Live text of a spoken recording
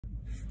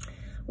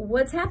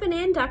What's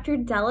happening? Dr.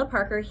 Della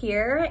Parker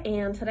here,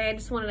 and today I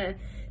just wanted to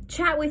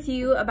chat with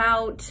you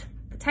about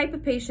the type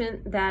of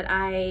patient that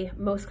I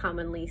most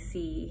commonly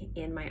see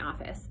in my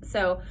office.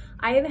 So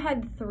I have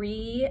had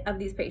 3 of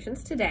these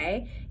patients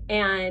today,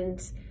 and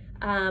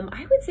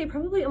I would say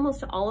probably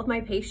almost all of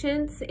my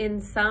patients in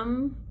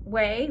some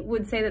way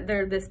would say that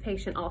they're this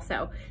patient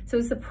also. So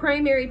it's the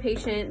primary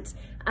patient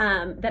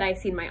that I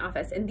see in my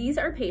office. And these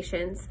are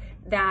patients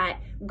that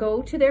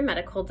go to their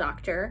medical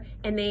doctor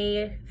and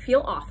they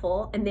feel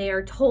awful and they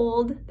are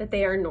told that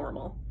they are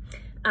normal.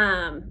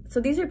 So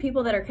these are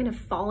people that are kind of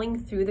falling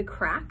through the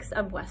cracks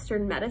of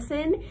Western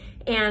medicine.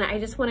 And I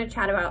just want to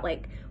chat about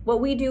like what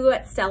we do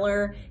at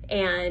Stellar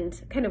and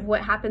kind of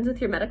what happens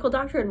with your medical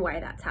doctor and why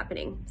that's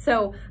happening.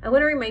 So I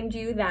want to remind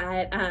you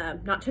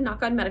that not to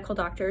knock on medical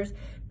doctors,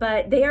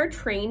 but they are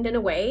trained in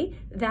a way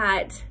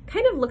that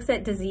kind of looks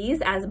at disease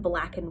as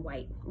black and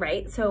white,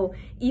 right? So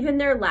even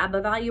their lab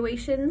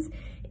evaluations,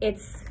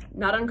 it's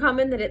not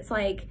uncommon that it's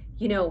like,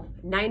 you know,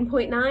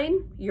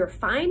 9.9, you're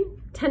fine.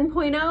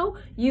 10.0,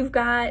 you've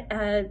got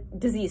a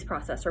disease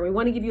process or we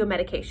want to give you a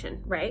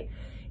medication, right?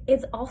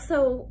 It's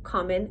also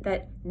common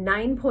that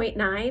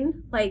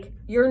 9.9, like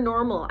you're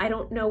normal. I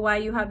don't know why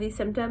you have these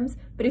symptoms,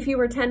 but if you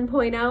were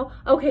 10.0,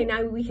 okay,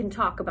 now we can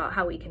talk about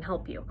how we can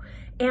help you.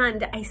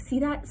 And I see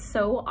that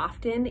so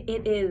often.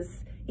 It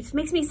just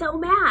makes me so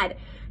mad.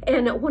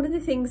 And one of the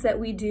things that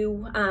we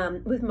do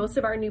with most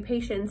of our new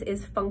patients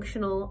is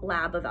functional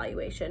lab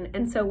evaluation.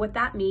 And so what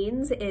that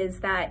means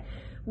is that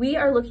we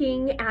are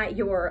looking at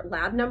your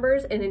lab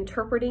numbers and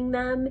interpreting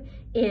them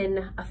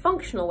in a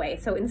functional way.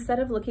 So instead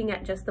of looking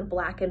at just the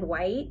black and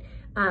white,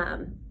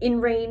 in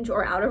range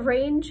or out of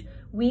range,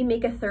 we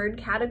make a 3rd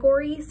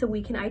category so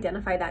we can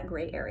identify that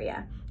gray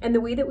area. And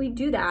the way that we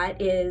do that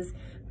is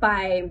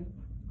by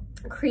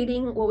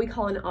creating what we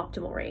call an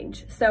optimal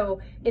range. So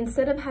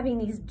instead of having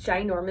these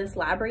ginormous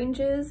lab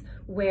ranges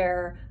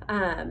where,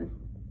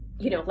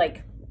 you know,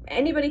 like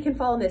anybody can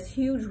fall in this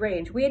huge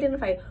range, we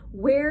identify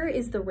where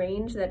is the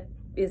range that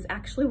is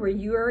actually where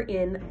you're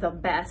in the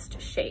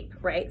best shape,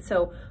 right?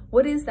 So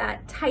what is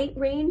that tight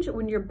range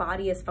when your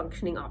body is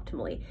functioning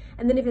optimally?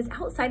 And then if it's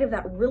outside of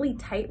that really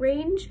tight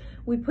range,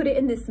 we put it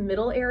in this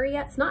middle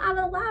area. It's not out of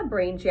the lab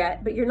range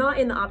yet, but you're not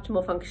in the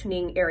optimal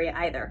functioning area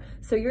either.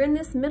 So you're in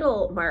this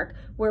middle mark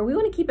where we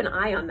want to keep an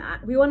eye on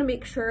that. We want to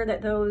make sure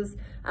that those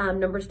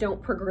numbers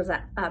don't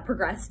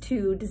progress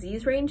to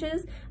disease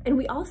ranges. And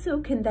we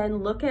also can then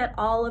look at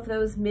all of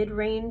those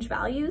mid-range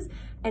values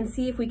and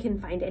see if we can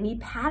find any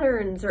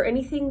patterns or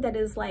anything that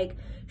is like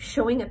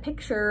showing a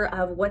picture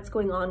of what's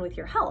going on with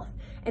your health.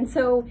 And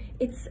so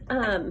it's,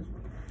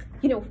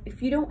 you know,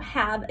 if you don't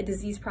have a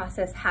disease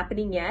process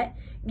happening yet,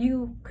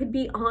 you could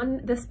be on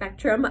the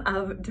spectrum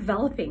of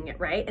developing it,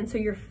 right? And so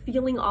you're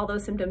feeling all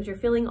those symptoms, you're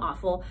feeling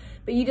awful,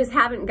 but you just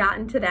haven't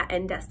gotten to that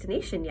end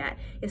destination yet.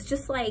 It's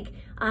just like,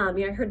 you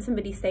know, I heard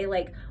somebody say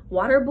like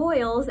water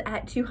boils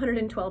at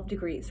 212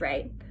 degrees,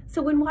 right?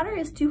 So when water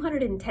is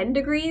 210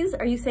 degrees,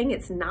 are you saying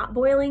it's not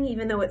boiling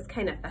even though it's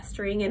kind of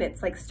festering and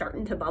it's like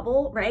starting to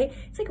bubble, right?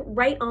 It's like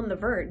right on the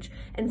verge.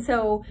 And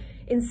so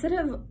instead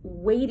of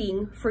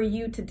waiting for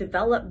you to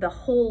develop the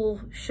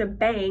whole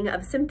shebang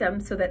of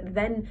symptoms so that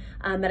then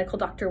a medical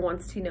doctor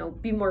wants to, you know,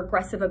 be more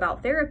aggressive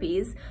about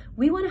therapies,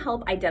 we want to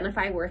help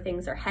identify where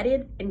things are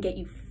headed and get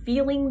you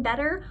feeling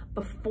better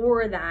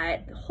before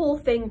that whole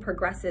thing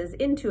progresses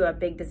into a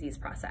big disease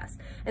process.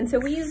 And so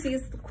we use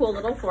these cool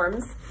little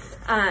forms.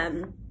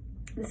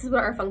 This is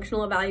what our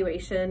functional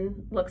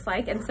evaluation looks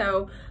like. And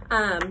so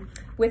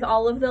with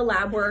all of the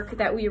lab work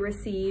that we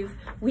receive,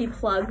 we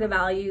plug the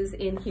values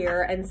in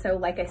here. And so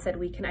like I said,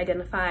 we can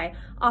identify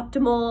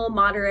optimal,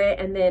 moderate,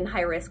 and then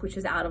high risk, which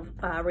is out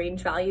of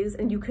range values.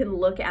 And you can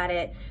look at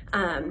it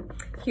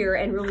here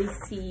and really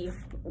see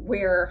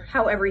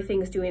how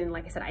everything's doing, and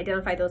like I said,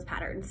 identify those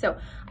patterns. So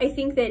I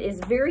think that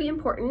is very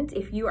important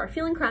if you are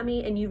feeling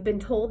crummy and you've been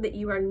told that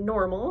you are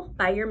normal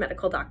by your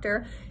medical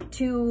doctor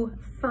to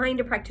find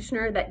a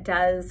practitioner that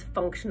does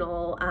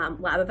functional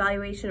lab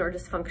evaluation or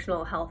just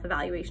functional health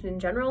evaluation in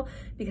general,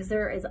 because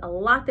there is a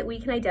lot that we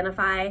can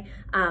identify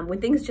when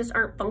things just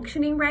aren't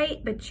functioning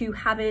right, but you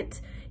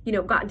haven't, you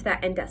know, gotten to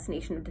that end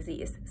destination of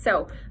disease.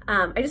 So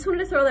I just wanted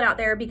to throw that out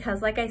there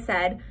because like I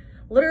said,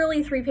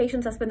 literally 3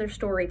 patients, that's been their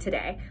story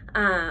today.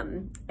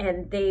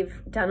 And they've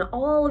done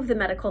all of the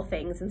medical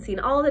things and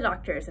seen all the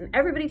doctors and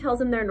everybody tells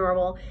them they're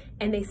normal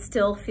and they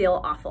still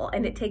feel awful.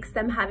 And it takes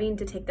them having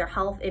to take their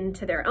health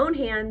into their own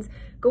hands,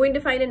 going to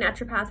find a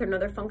naturopath or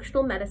another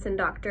functional medicine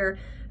doctor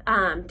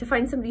to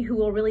find somebody who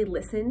will really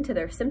listen to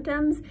their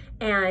symptoms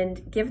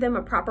and give them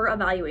a proper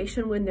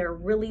evaluation when they're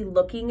really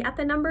looking at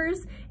the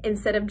numbers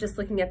instead of just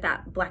looking at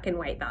that black and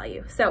white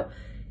value. So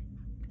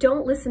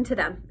don't listen to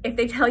them. If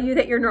they tell you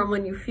that you're normal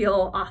and you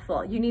feel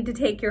awful, you need to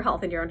take your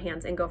health in your own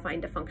hands and go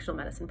find a functional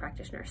medicine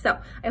practitioner. So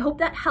I hope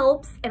that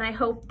helps, and I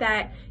hope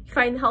that you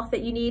find the health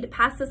that you need.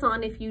 Pass this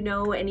on if you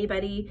know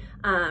anybody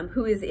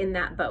who is in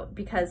that boat,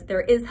 because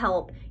there is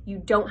help. You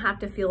don't have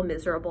to feel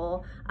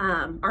miserable.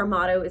 Our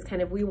motto is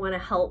kind of, we want to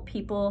help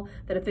people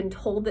that have been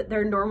told that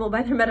they're normal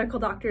by their medical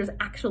doctors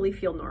actually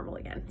feel normal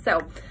again. So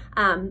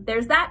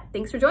there's that.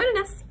 Thanks for joining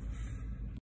us.